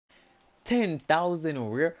10,000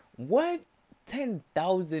 rare. What?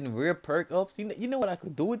 10,000 rare perk ups? You know what I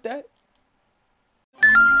could do with that?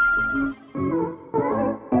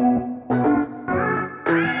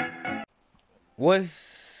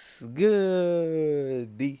 What's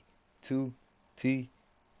good, D2T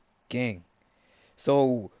gang?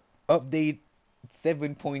 So, update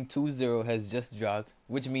 7.20 has just dropped,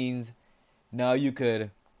 which means now you could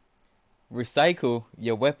recycle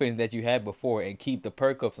your weapons that you had before and keep the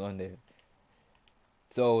perk ups on there.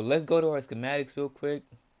 So, let's go to our schematics real quick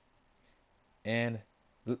and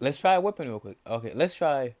let's try a weapon real quick. Okay, let's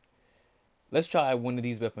try one of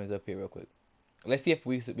these weapons up here real quick. Let's see if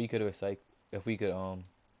we could recycle, if we could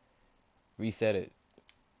reset it.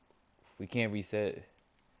 If we can't reset it,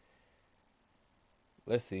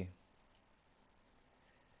 let's see.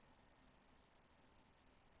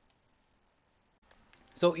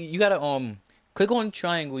 So you gotta click on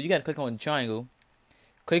triangle. You gotta click on triangle.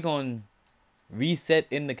 Click on reset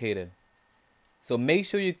indicator. So make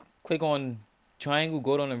sure you click on triangle.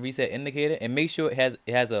 Go down and reset indicator, and make sure it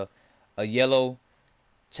has a yellow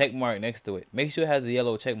check mark next to it. Make sure it has a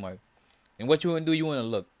yellow check mark. And what you wanna do, you wanna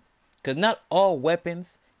look, cause not all weapons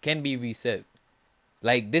can be reset.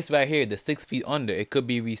 Like this right here, the 6 feet under, it could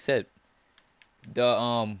be reset.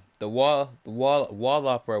 The wall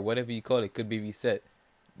opera, whatever you call it, could be reset.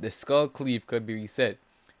 The skull cleave could be reset.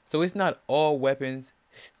 So it's not all weapons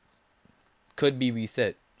could be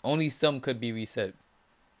reset. Only some could be reset.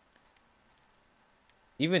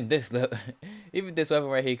 Even this, even this weapon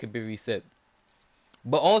right here could be reset.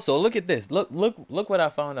 But also, look at this. Look what I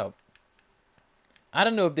found out. I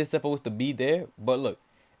don't know if this is supposed to be there, but look.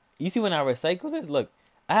 You see when I recycle this? Look,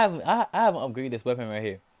 I haven't upgraded this weapon right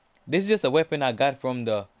here. This is just a weapon I got from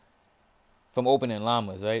opening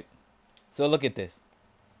llamas, right? So look at this.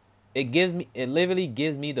 It literally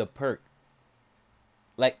gives me the perk.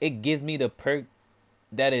 Like it gives me the perk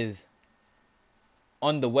that is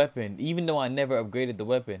on the weapon, even though I never upgraded the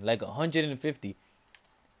weapon. Like 150.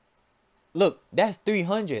 Look, that's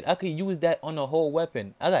 300. I could use that on the whole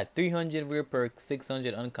weapon. I got 300 rare perks,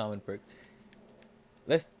 600 uncommon perks.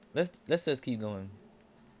 Let's let's just keep going.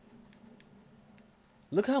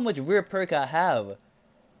 Look how much rare perk I have.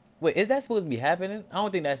 Wait, is that supposed to be happening? I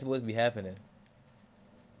don't think that's supposed to be happening.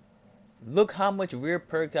 Look how much rare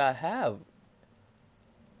perk I have.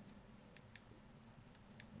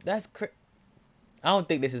 That's I don't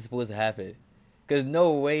think this is supposed to happen. Cause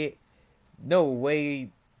no way, no way,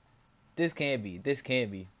 this can't be. This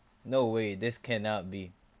can't be. No way, this cannot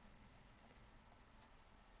be.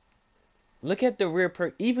 Look at the rare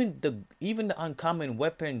perk. Even the uncommon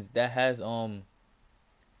weapons that has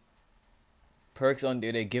perks on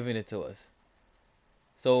there, they're giving it to us.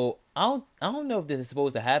 So I don't know if this is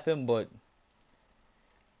supposed to happen, but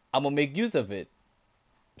I'm gonna make use of it.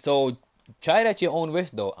 So try it at your own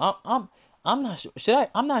risk, though. I'm not sure. Should I?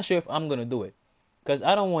 I'm not sure if I'm gonna do it, cause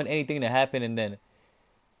I don't want anything to happen and then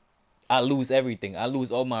I lose everything. I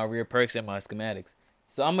lose all my rare perks and my schematics.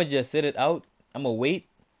 So I'm gonna just sit it out. I'm gonna wait.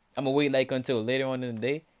 I'm gonna wait like until later on in the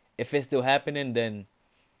day. If it's still happening, then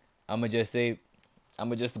I'm gonna just say I'm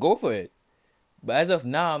gonna just go for it. But as of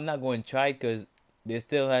now, I'm not going to try because there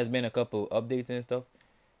still has been a couple updates and stuff.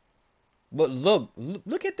 But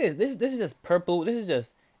look at this. This is just purple. This is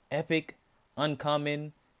just epic,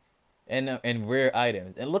 uncommon, and rare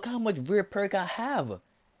items. And look how much rare perk I have.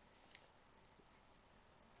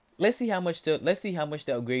 Let's see how much to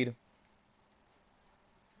upgrade.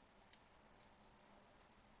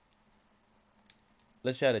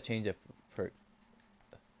 Let's try to change a perk.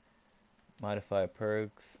 Modify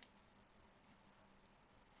perks.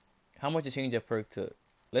 How much to change a perk to?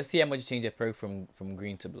 Let's see how much to change a perk from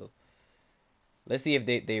green to blue. Let's see if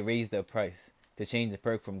they raise the price to change the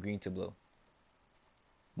perk from green to blue.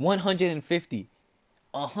 150.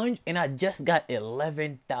 100, and I just got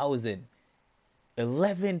 11,000.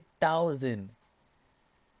 11,000.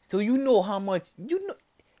 So you know how much,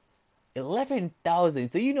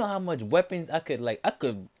 11,000. So you know how much weapons I could, like, I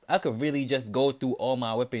could really just go through all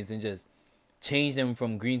my weapons and just change them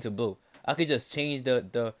from green to blue. I could just change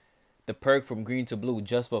the perk from green to blue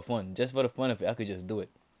just for fun. Just for the fun of it, I could just do it.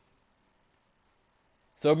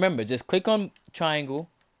 So remember, just click on triangle,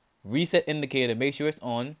 reset indicator, make sure it's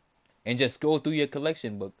on, and just scroll through your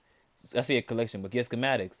collection book. I say a collection book, your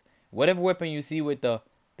schematics. Whatever weapon you see with the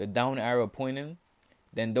down arrow pointing,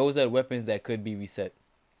 then those are the weapons that could be reset.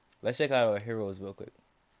 Let's check out our heroes real quick.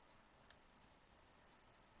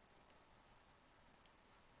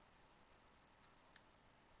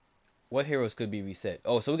 What heroes could be reset?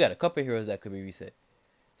 Oh, so we got a couple heroes that could be reset.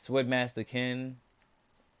 Swordmaster Ken,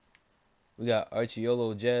 We got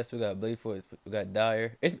Archeolo Jess. We got Bladefoot. We got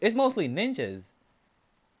Dyer. It's mostly ninjas.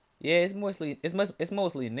 Yeah, it's mostly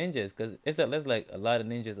ninjas because there's like a lot of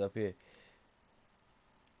ninjas up here.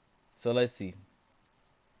 So let's see.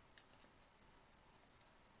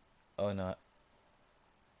 Oh no,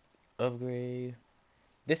 upgrade.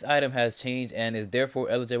 This item has changed and is therefore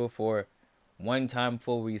eligible for one-time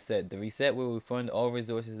full reset. The reset will refund all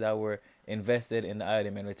resources that were invested in the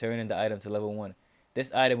item and return the item to level 1. This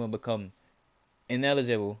item will become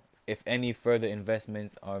ineligible if any further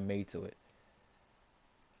investments are made to it.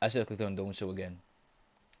 I should have clicked on Don't Show again.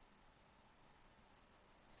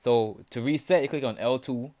 So to reset, you click on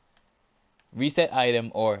L2, reset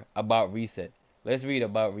item, or about reset. Let's read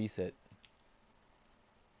about reset.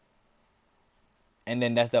 And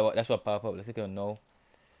then that's what pop up. Let's click on no.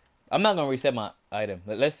 I'm not gonna reset my item.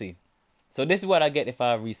 Let's see. So this is what I get if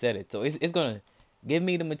I reset it. So it's gonna give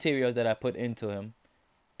me the materials that I put into him,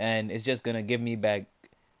 and it's just gonna give me back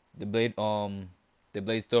the blade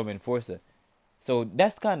storm enforcer. So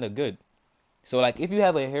that's kind of good. So like if you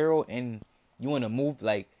have a hero and you want to move,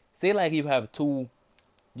 like say like you have two,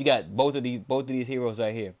 you got both of these heroes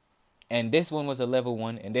right here, and this one was a level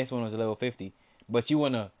 1 and this one was a level 50, but you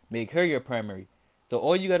want to make her your primary. So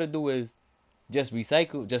all you gotta do is just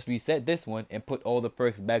reset this one and put all the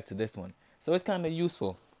perks back to this one. So it's kind of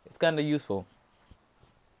useful. It's kind of useful.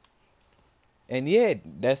 And yeah,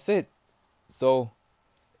 that's it. So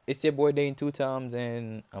it's your boy Dane 2 times,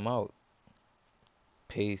 and I'm out.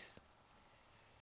 Peace.